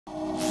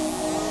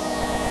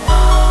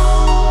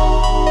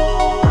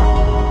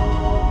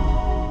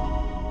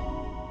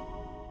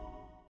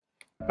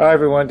Hi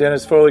everyone,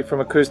 Dennis Foley from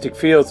Acoustic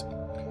Fields.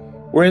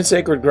 We're in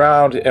sacred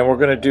ground and we're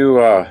going to do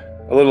a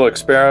little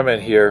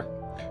experiment here.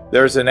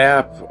 There's an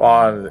app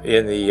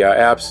in the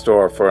App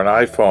Store for an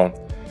iPhone.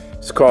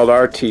 It's called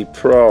RTA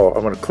Pro.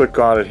 I'm going to click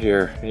on it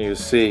here and you'll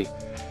see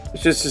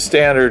it's just a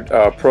standard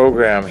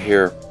program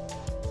here,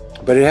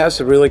 but it has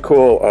some really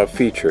cool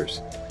features.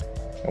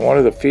 And one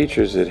of the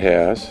features it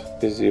has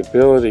is the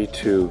ability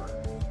to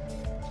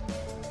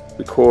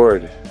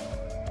record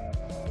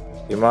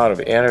the amount of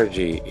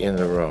energy in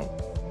the room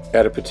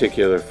at a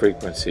particular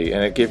frequency,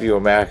 and it gives you a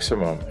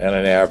maximum and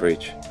an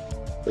average,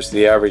 which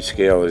the average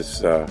scale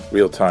is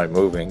real-time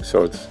moving,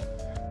 so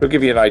it'll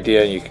give you an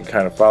idea and you can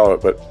kind of follow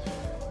it. But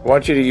I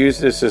want you to use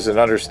this as an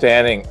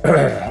understanding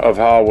of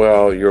how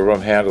well your room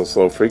handles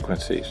low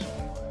frequencies.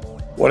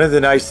 One of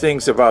the nice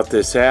things about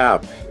this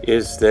app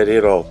is that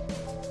it'll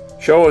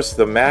show us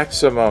the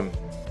maximum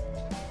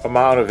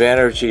amount of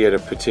energy at a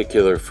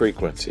particular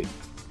frequency.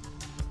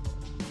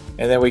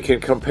 And then we can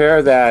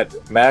compare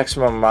that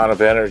maximum amount of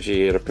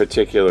energy at a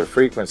particular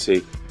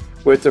frequency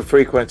with the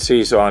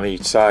frequencies on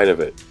each side of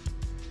it.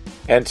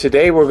 And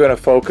today we're going to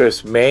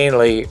focus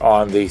mainly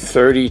on the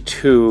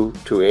 32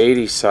 to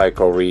 80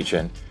 cycle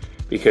region,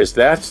 because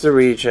that's the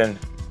region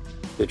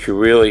that you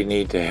really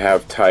need to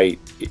have tight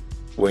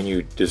when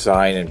you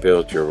design and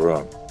build your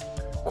room.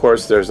 Of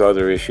course, there's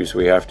other issues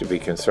we have to be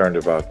concerned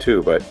about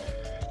too, but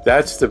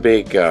that's the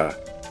big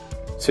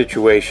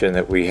situation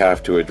that we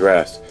have to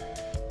address.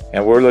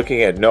 And we're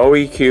looking at no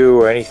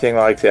EQ or anything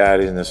like that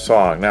in the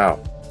song. Now,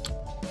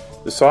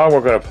 the song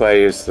we're going to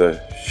play is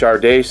the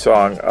Sade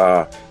song,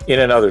 In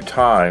Another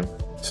Time.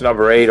 It's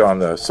number 8 on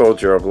the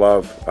Soldier of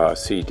Love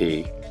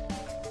CD.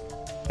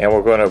 And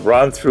we're going to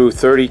run through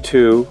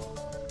 32,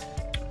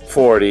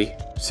 40,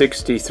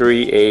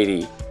 63,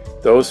 80,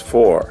 those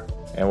 4.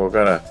 And we're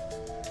going to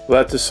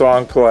let the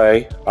song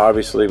play.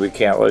 Obviously, we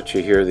can't let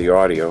you hear the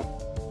audio,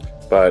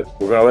 but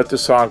we're going to let the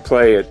song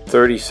play at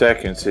 30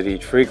 seconds at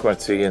each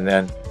frequency, and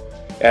then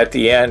at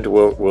the end,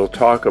 we'll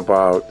talk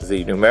about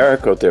the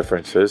numerical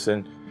differences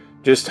and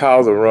just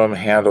how the room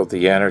handled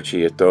the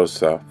energy at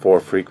those 4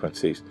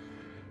 frequencies.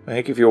 I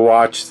think if you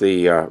watch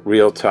the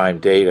real-time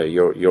data,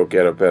 you'll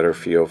get a better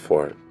feel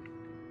for it.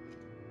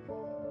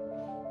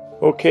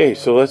 Okay,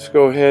 so let's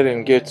go ahead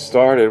and get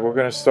started. We're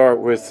going to start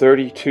with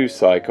 32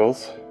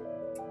 cycles.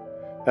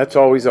 That's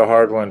always a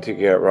hard one to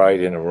get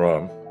right in a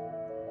room.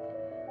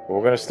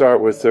 We're going to start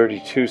with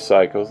 32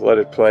 cycles. Let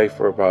it play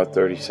for about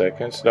 30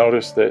 seconds.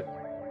 Notice that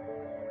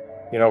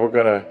we're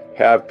going to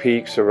have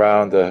peaks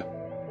around the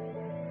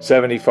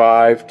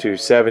 75 to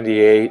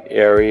 78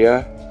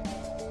 area.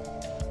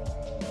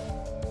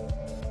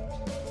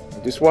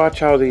 Just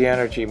watch how the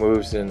energy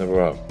moves in the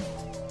room.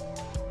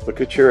 Look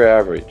at your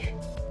average.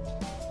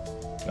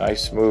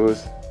 Nice, smooth.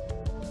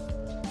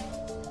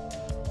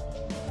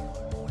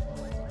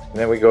 And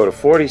then we go to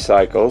 40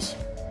 cycles.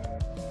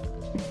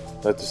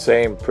 Let the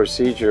same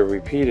procedure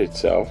repeat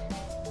itself.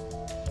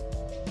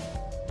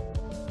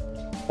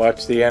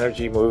 Watch the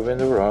energy move in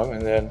the room,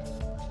 and then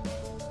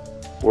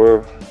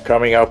we're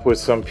coming up with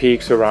some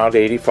peaks around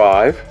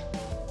 85.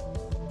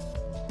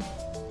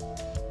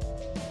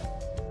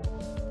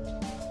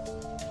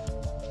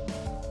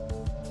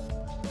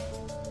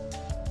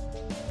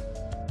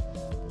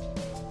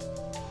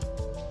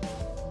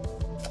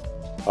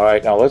 All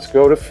right, now let's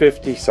go to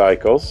 50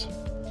 cycles.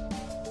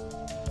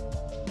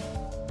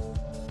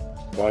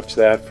 Watch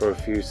that for a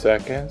few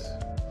seconds.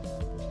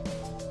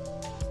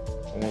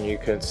 And then you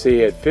can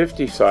see at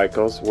 50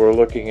 cycles, we're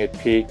looking at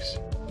peaks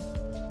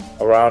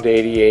around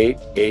 88,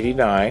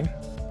 89.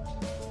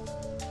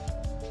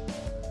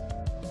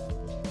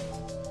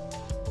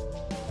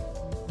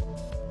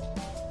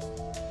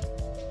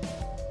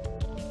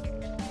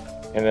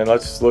 And then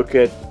let's look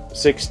at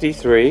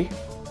 63.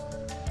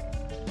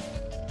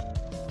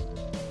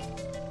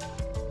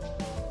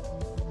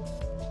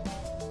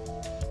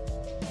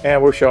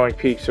 And we're showing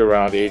peaks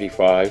around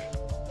 85,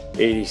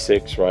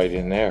 86 right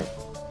in there.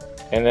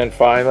 And then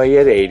finally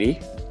at 80.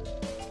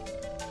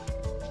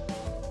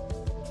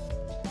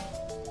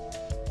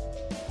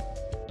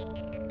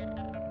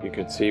 You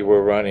can see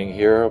we're running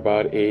here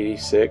about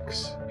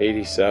 86,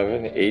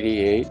 87,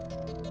 88,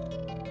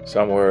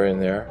 somewhere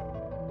in there.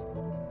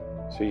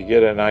 So you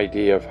get an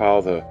idea of how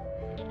the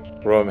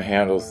room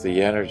handles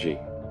the energy.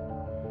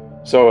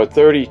 So at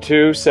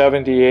 32,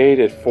 78,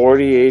 at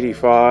 40,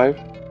 85,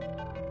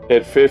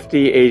 at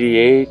 50,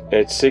 88,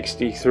 at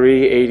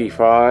 63,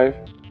 85,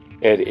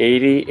 at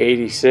 80,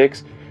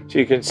 86. So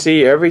you can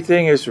see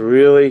everything is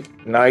really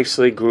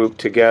nicely grouped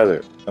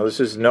together. Now this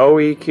is no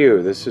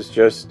EQ, this is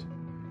just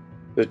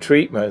the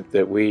treatment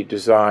that we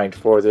designed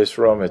for this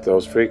room at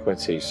those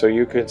frequencies. So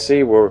you can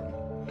see we're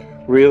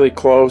really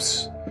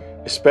close,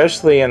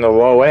 especially in the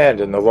low end,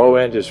 and the low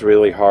end is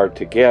really hard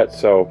to get.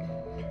 So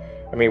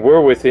I mean, we're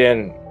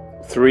within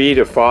 3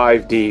 to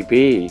 5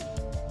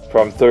 dB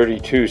from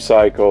 32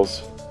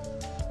 cycles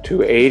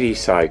to 80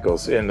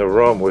 cycles in the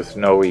room with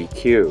no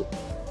EQ.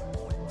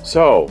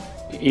 So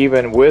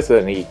even with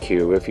an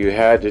EQ, if you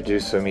had to do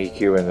some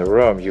EQ in the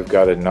room, you've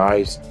got a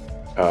nice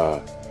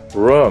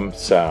room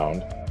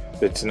sound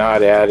that's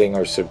not adding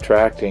or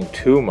subtracting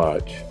too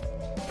much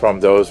from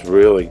those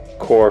really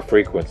core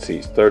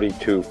frequencies,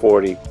 32,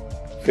 40,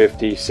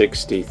 50,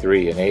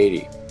 63, and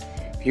 80.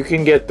 If you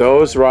can get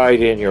those right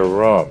in your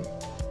room,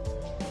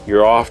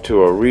 you're off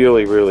to a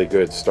really, really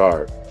good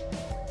start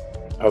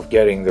of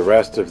getting the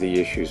rest of the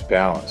issues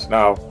balanced.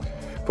 Now,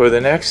 for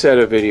the next set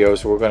of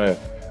videos, we're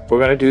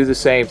gonna do the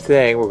same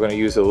thing. We're gonna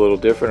use a little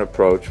different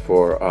approach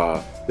for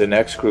the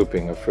next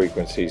grouping of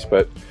frequencies,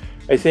 but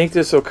I think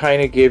this will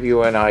kind of give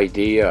you an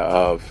idea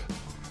of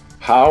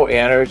how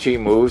energy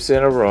moves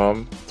in a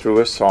room through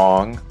a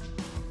song,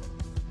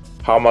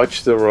 how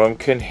much the room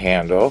can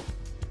handle,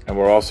 and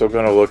we're also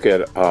going to look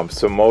at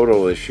some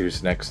modal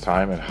issues next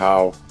time and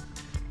how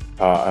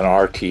an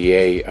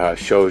RTA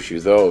shows you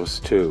those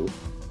too.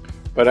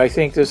 But I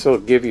think this will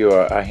give you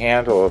a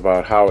handle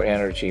about how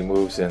energy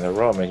moves in the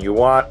room, and you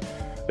want,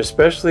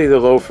 especially the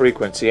low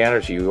frequency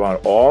energy, you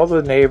want all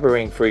the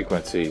neighboring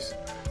frequencies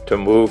to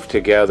move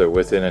together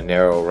within a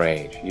narrow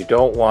range. You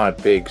don't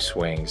want big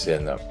swings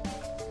in them.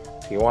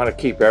 You want to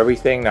keep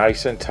everything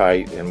nice and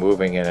tight and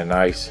moving in a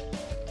nice,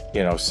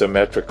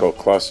 symmetrical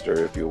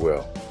cluster, if you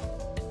will.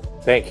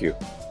 Thank you.